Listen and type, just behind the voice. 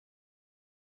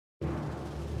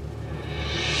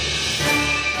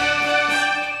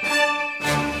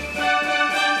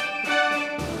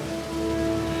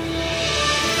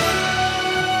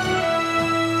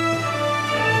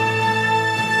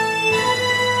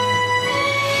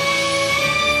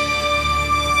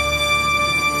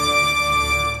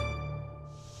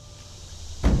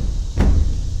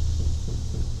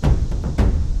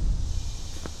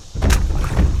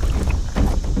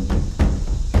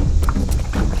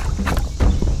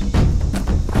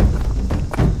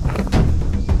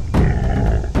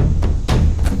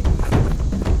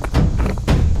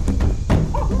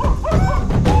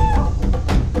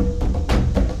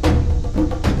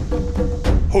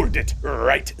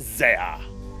right there.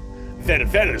 Very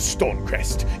well,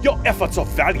 Stonecrest. Your efforts are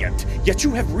valiant, yet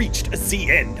you have reached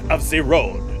the end of the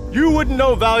road. You wouldn't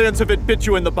know valiance if it bit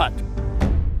you in the butt.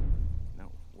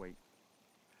 No, wait.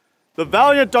 The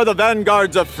valiant are the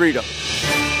vanguards of freedom.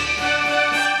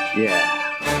 Yeah.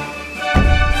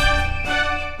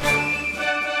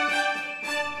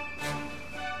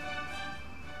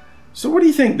 So what do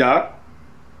you think, Doc?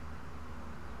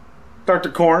 Dr.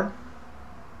 Korn?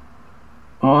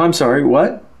 Oh, I'm sorry,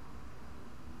 what?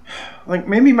 Like,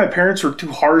 maybe my parents were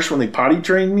too harsh when they potty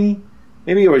trained me?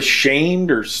 Maybe I was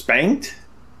shamed or spanked?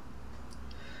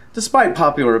 Despite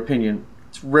popular opinion,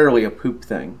 it's rarely a poop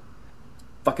thing.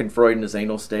 Fucking Freud in his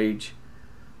anal stage.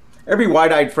 Every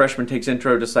wide-eyed freshman takes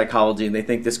intro to psychology and they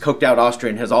think this coked-out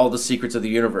Austrian has all the secrets of the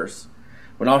universe,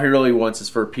 when all he really wants is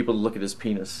for people to look at his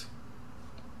penis.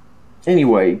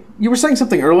 Anyway, you were saying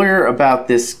something earlier about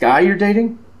this guy you're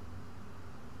dating?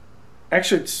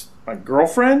 Actually, it's my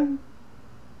girlfriend?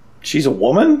 She's a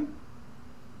woman?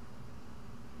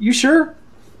 You sure?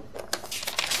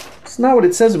 It's not what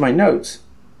it says in my notes.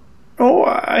 Oh,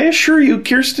 I assure you,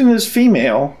 Kirsten is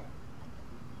female.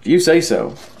 If you say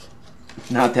so.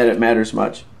 Not that it matters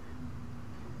much.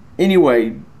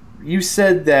 Anyway, you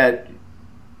said that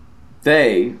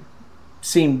they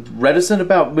seemed reticent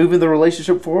about moving the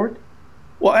relationship forward?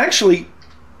 Well, actually,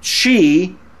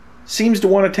 she seems to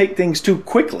want to take things too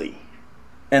quickly.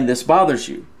 And this bothers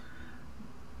you?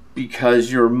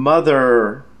 Because your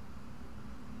mother...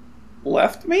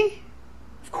 Left me?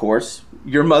 Of course,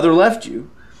 your mother left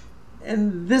you.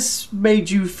 And this made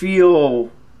you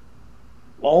feel...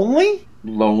 Lonely?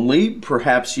 Lonely,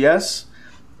 perhaps, yes.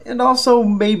 And also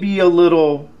maybe a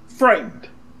little... Frightened.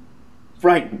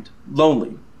 Frightened.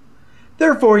 Lonely.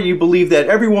 Therefore, you believe that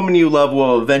every woman you love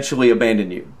will eventually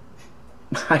abandon you.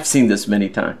 I've seen this many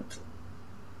times.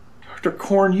 Dr.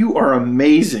 Korn, you are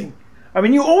amazing. I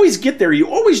mean, you always get there. You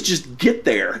always just get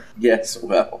there. Yes,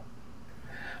 well.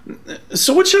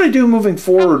 So what should I do moving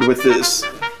forward with this?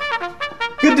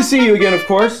 Good to see you again, of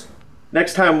course.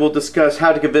 Next time we'll discuss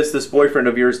how to convince this boyfriend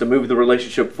of yours to move the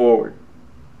relationship forward.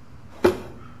 Of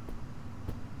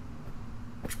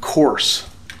course.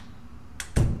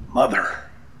 Mother.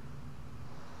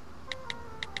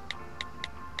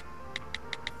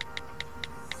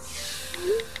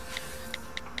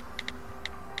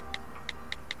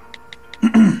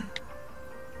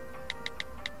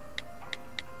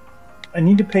 I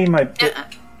need to pay my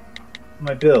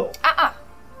my bill.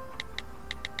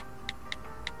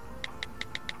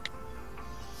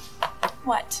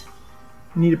 What?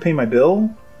 I need to pay my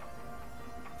bill?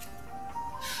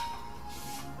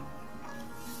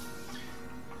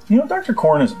 You know, Dr.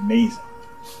 Korn is amazing.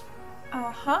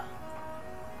 Uh-huh.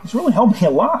 He's really helped me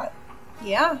a lot.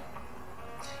 Yeah.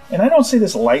 And I don't say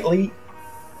this lightly.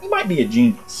 He might be a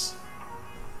genius.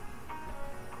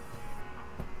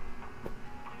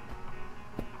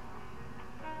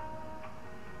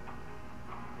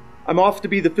 I'm off to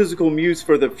be the physical muse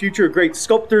for the future great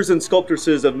sculptors and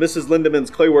sculptresses of Mrs.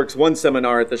 Lindemann's Clayworks 1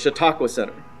 seminar at the Chautauqua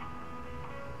Center.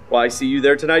 Will I see you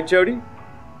there tonight, Jody?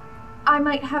 I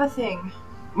might have a thing.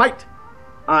 Might.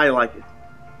 I like it.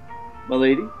 My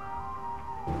lady?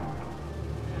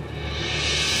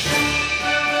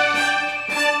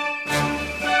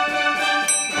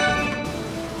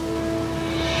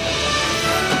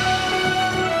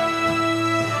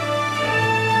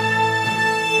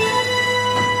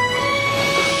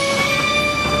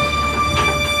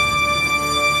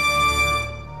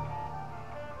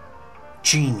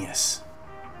 Genius.